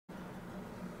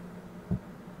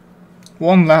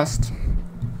One last.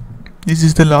 This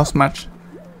is the last match.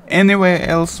 Anywhere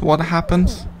else what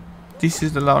happens, this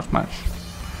is the last match.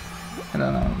 I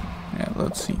don't know. Yeah,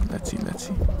 let's see.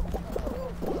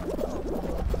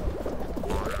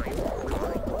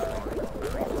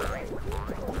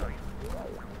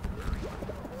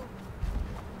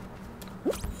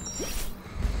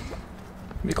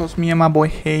 Because me and my boy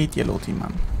hate yellow team,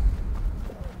 man.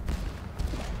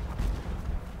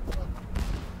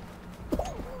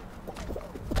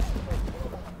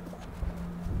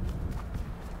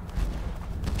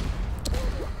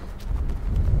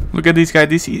 Look at this guy.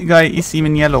 This guy is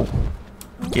even yellow.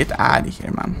 Get out of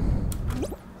here, man.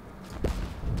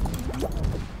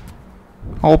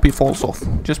 I hope he falls off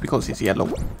just because he's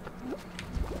yellow.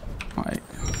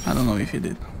 I don't know if he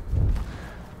did.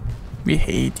 We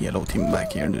hate yellow team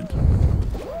back here, dude.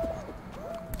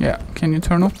 Yeah, can you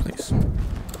turn off, please?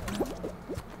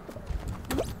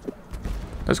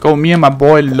 Let's go. Me and my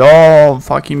boy love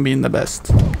fucking being the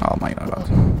best. Oh my god.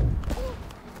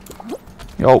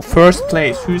 Yo, first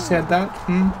place. Who said that?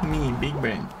 Me, big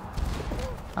brain.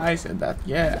 I said that.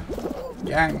 Yeah.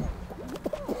 Gang.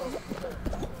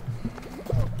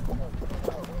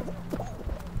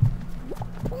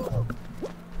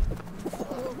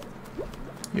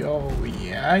 Yo,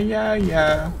 yeah.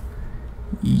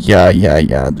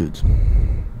 Yeah, dude.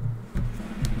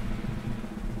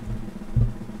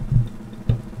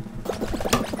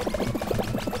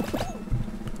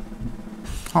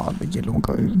 Oh, the yellow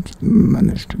guy didn't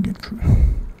manage to get through.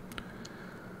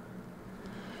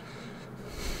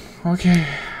 Okay.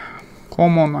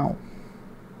 Come on now.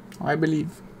 I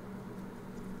believe.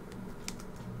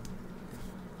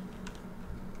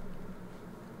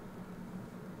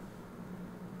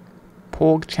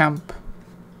 PogChamp.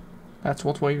 That's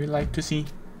what we would like to see.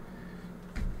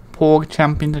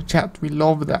 PogChamp in the chat. We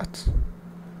love that.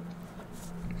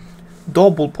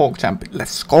 Double PogChamp.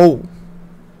 Let's go.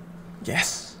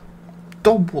 Yes.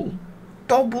 Double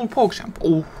PogChamp.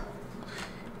 Oh.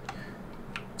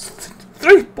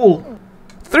 Triple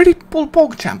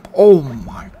PogChamp. Oh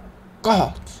my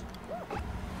god.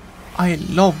 I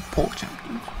love PogChamp,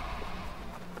 dude.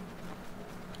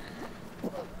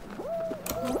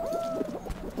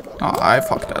 Oh, I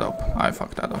fucked that up. I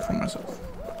fucked that up for myself.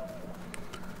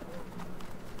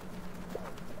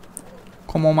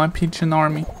 Come on, my pigeon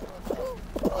army.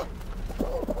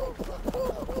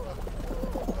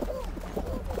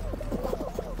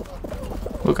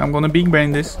 Look, I'm gonna big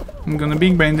brain this.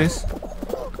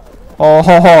 Oh,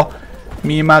 ho, ho.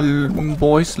 Me and my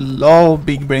boys love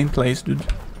big brain plays, dude.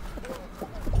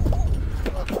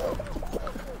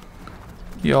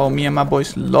 Yo, me and my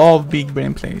boys love big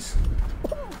brain plays.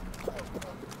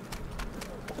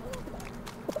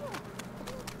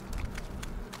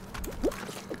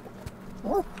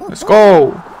 Let's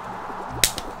go.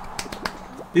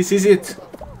 This is it.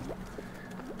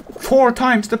 4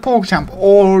 times the PogChamp.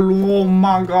 Oh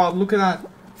my god, look at that.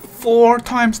 4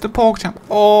 times the PogChamp.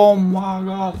 Oh my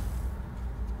god.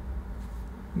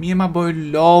 Me and my boy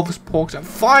loves PogChamp.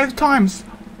 5 times.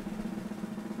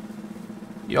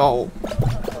 Yo.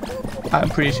 I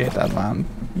appreciate that, man.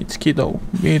 It's kiddo.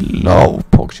 We love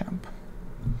PogChamp.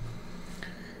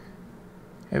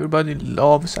 Everybody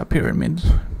loves a pyramid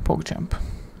PogChamp.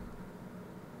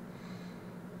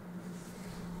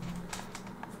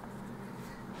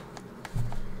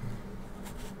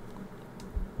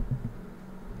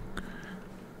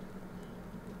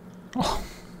 Oh.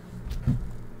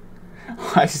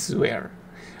 I swear,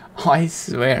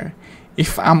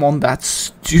 if I'm on that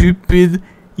stupid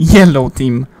yellow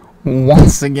team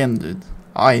once again, dude,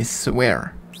 I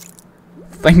swear.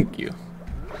 Thank you.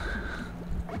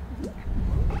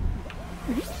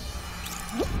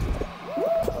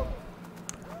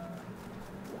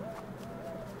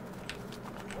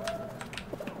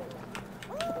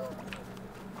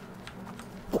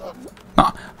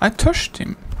 Ah, I touched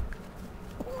him.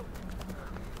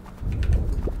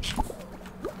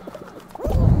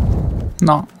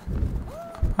 No,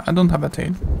 I don't have a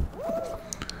tail.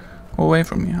 Go away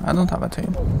from me. I don't have a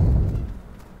tail.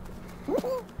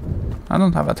 I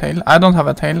don't have a tail. I don't have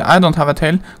a tail. I don't have a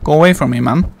tail. Go away from me,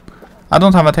 man. I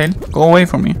don't have a tail. Go away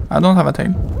from me. I don't have a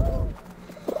tail.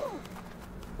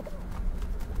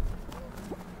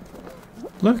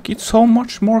 Look, it's so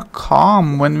much more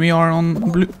calm when we are on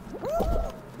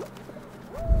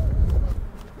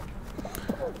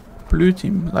blue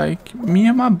team. Like, me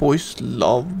and my boys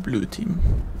love blue team.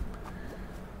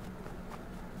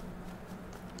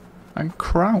 And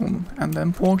crown and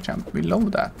then PogChamp, we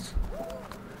love that.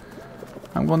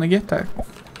 I'm gonna get that.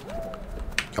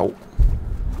 Yo,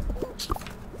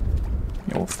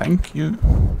 thank you.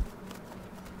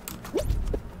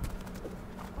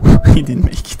 He didn't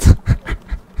make it.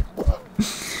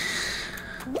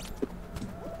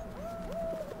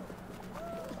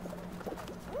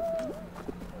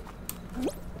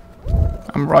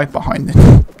 I'm right behind it.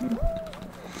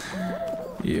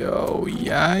 Yo,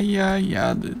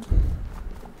 yeah, dude.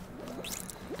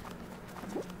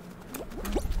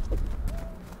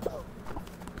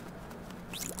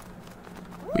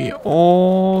 We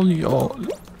all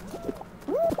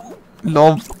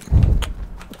love.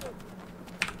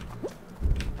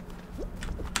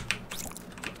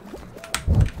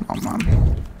 Oh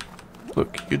man.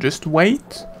 Look, you just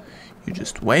wait,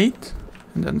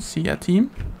 and then see a team.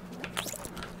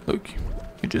 Look,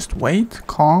 you just wait,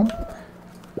 calm,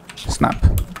 snap.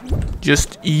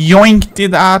 Just yoinked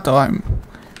it at him.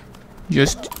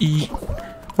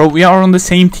 Bro, we are on the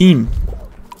same team.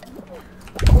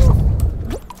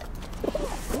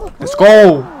 Let's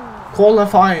go!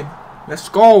 Qualified! Let's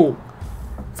go!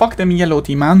 Fuck them yellow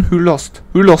team, man. Who lost?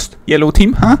 Who lost? Yellow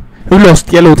team, huh? Who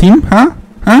lost? Yellow team, huh?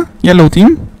 Huh? Yellow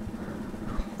team?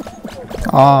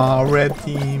 Ah, red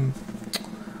team.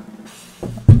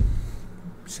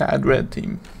 Sad red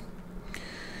team.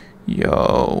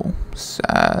 Yo.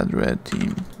 Sad red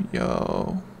team.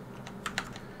 Yo.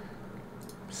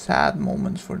 Sad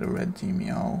moments for the red team,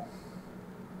 yo.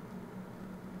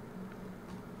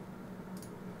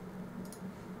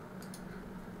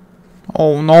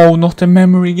 Oh no, not a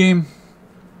memory game.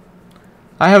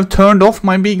 I have turned off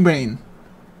my big brain.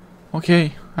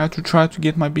 Okay, I have to try to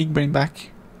get my big brain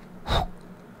back.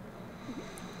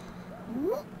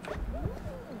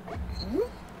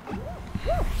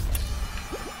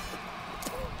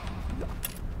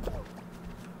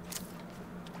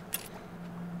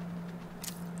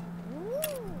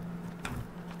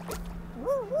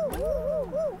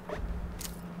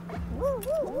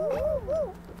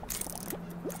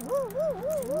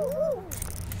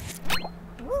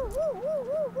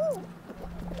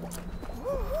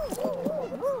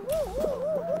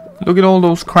 Look at all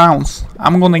those crowns.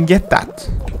 I'm gonna get that.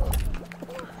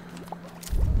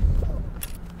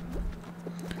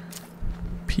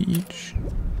 Peach.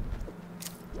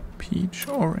 Peach,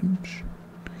 orange.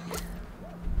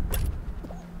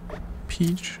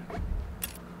 Peach.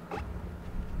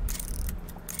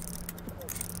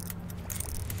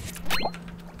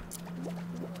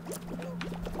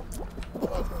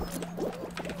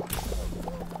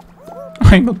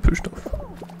 I got pushed off.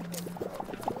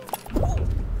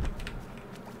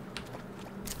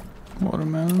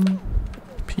 Watermelon,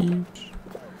 peach,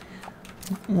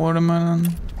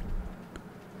 watermelon,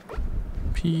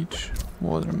 peach,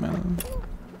 watermelon.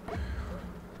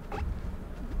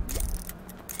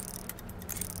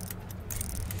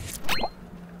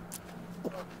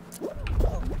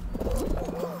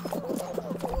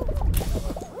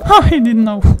 Oh, he didn't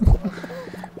know.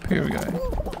 Here we go.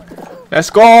 Let's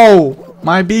go!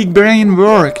 My big brain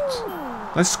worked.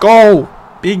 Let's go!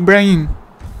 Big brain.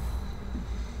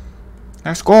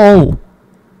 Let's go!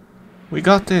 We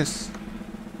got this.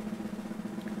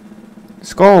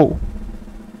 Let's go!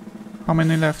 How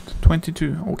many left?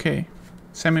 22. Okay.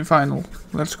 Semi-final.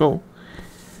 Let's go.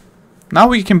 Now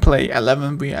we can play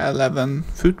 11v11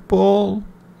 football.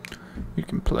 We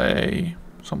can play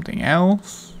something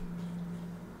else.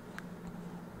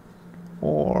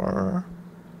 Or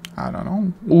I don't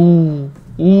know.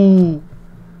 Ooh.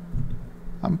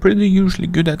 I'm pretty usually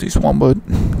good at this one, but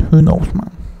who knows,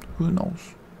 man? Who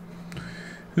knows?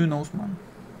 Who knows, man?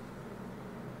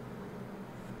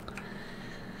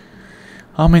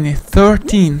 How many?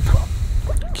 13.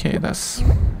 Okay, that's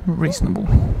reasonable.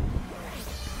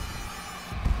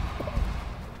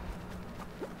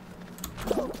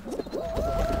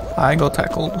 I got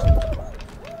tackled.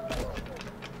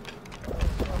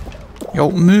 Yo,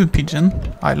 move, pigeon.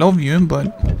 I love you,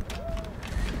 but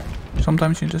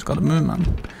sometimes you just gotta move,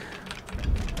 man.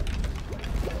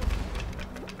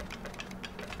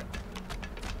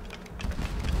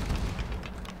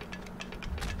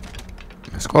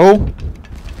 Let's go.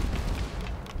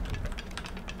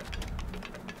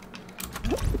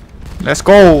 Let's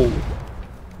go.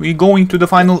 We're going to the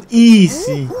final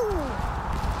easy.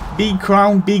 Big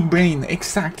crown, big brain.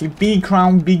 Exactly. Big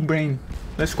crown, big brain.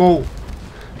 Let's go.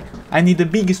 I need the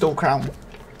biggest of crown.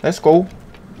 Let's go.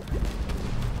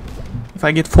 If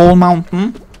I get Fall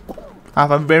Mountain, I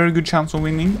have a very good chance of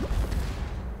winning.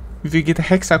 If you get a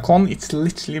hexagon, it's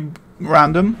literally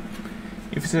random.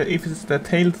 If it's the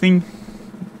tail thing,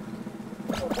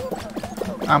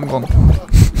 I'm gone.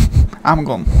 I'm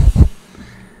gone.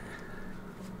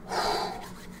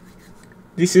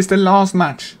 This is the last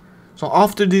match. So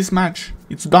after this match,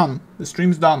 it's done. The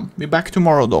stream's done. Be back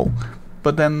tomorrow though.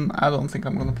 But then I don't think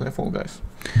I'm gonna play Fall Guys.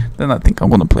 Then I think I'm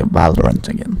gonna play Valorant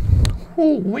again.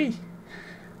 Ooh-wee.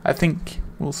 I think.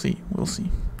 We'll see. We'll see.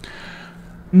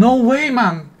 No way,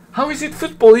 man. How is it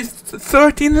football? It's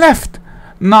 13 left.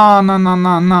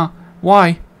 Nah.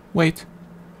 Why? Wait.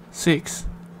 6.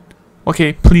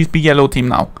 Okay, please be yellow team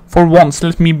now. For once,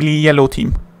 let me be yellow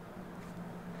team.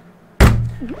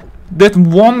 That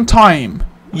one time,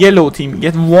 yellow team,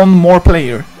 get one more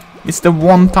player. It's the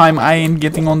one time I ain't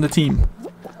getting on the team.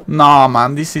 Nah,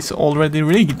 man, this is already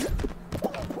rigged.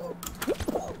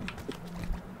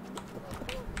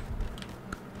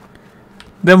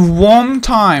 The one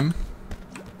time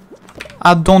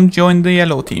I don't join the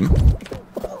yellow team.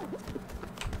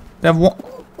 The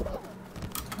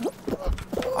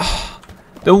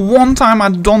one time I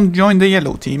don't join the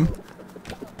yellow team,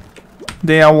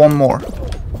 they are one more.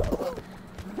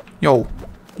 Yo,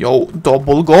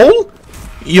 double goal?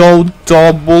 Yo,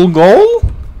 double goal?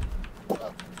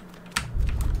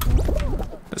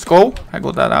 Let's go. I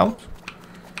got that out.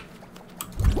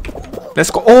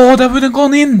 Let's go. Oh, that would have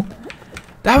gone in.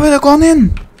 That would have gone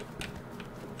in.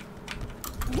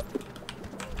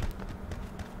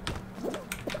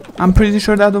 I'm pretty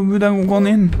sure that would have gone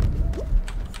in.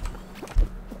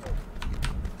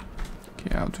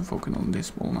 Okay, I have to focus on this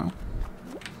ball now.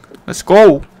 Let's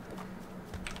go.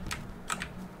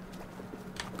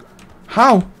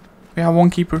 How? We have one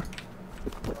keeper.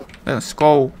 Let's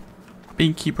go.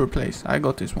 Big keeper plays. I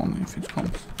got this one if it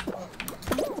comes.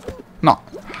 No.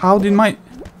 How did my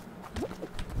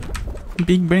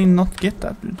big brain not get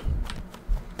that, dude?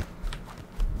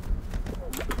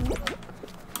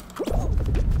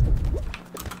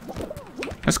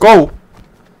 Let's go.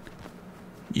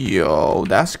 Yo,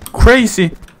 that's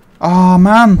crazy. Oh,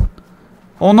 man.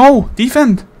 Oh, no.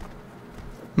 Defend.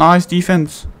 Nice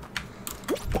defense.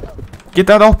 Get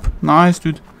that up. Nice,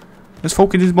 dude. Let's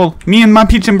focus this ball. Me and my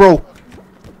pigeon, bro.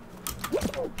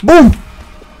 Boom.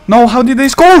 No, how did they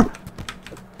score?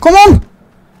 Come on.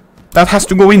 That has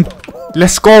to go in.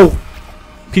 Let's go.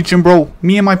 Pigeon, bro.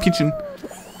 Me and my pigeon.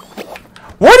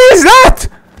 What is that?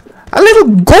 A little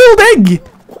gold egg.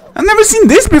 I've never seen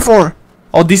this before.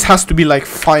 Oh, this has to be like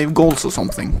 5 goals or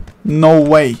something. No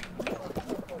way.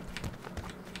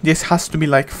 This has to be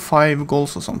like 5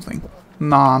 goals or something.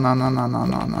 Nah.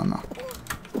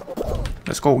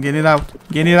 Let's go. Get it out.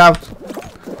 Get it out.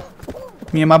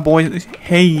 Me and my boy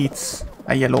hates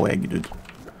a yellow egg, dude.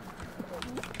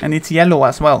 And it's yellow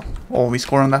as well. Oh, we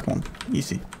score on that one.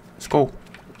 Easy. Let's go.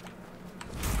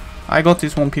 I got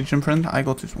this one, pigeon friend. I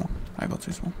got this one.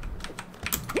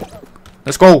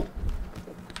 Let's go.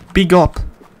 Big up.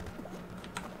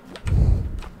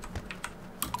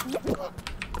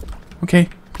 Okay,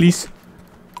 please.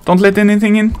 Don't let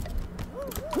anything in.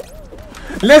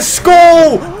 Let's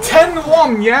go!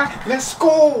 10-1, yeah? Let's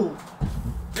go!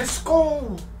 Let's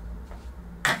go!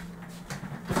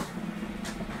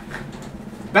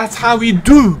 That's how we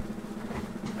do!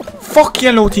 Fuck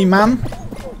yellow team, man!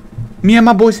 Me and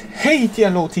my boys hate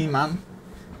yellow team, man!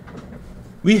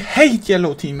 We hate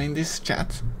yellow team in this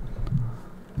chat.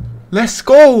 Let's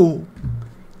go!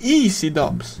 Easy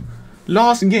dubs.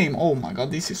 Last game. Oh my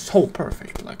god, this is so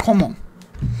perfect. Like, come on.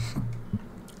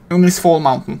 On this fall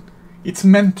mountain. It's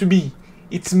meant to be.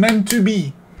 It's meant to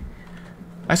be.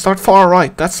 I start far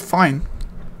right. That's fine.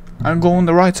 I'll go on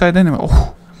the right side anyway.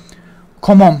 Oh.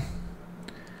 Come on.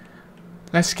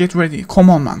 Let's get ready. Come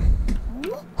on, man.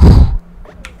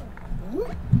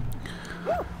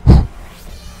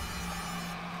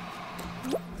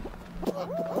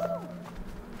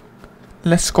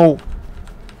 Let's go.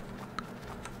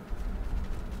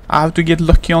 I have to get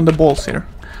lucky on the balls here.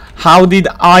 How did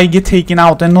I get taken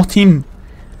out and not him?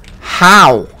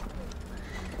 How?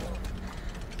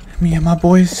 Me and my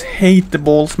boys hate the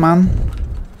balls, man.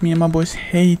 Me and my boys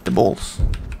hate the balls.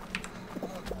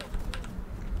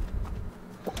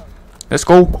 Let's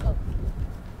go.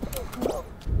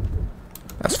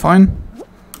 That's fine.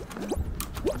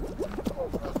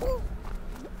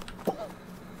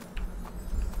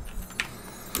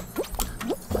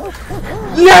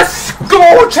 Let's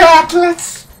go, chat!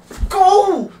 Let's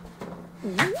go!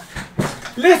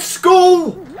 Let's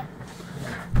go!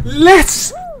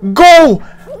 Let's go!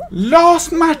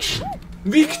 Last match!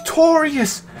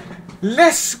 Victorious!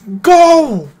 Let's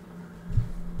go!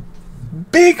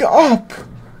 Big up!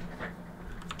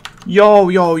 Yo,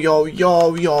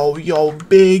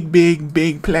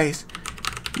 big plays.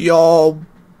 Yo,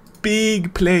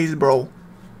 big plays, bro.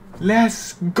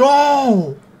 Let's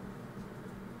go!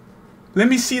 Let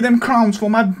me see them crowns for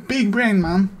my big brain,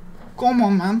 man. Come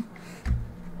on, man.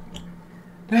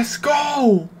 Let's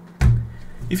go!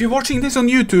 If you're watching this on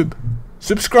YouTube,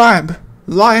 subscribe,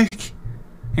 like,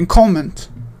 and comment.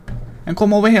 And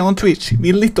come over here on Twitch.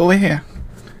 Be lit over here.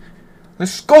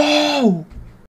 Let's go!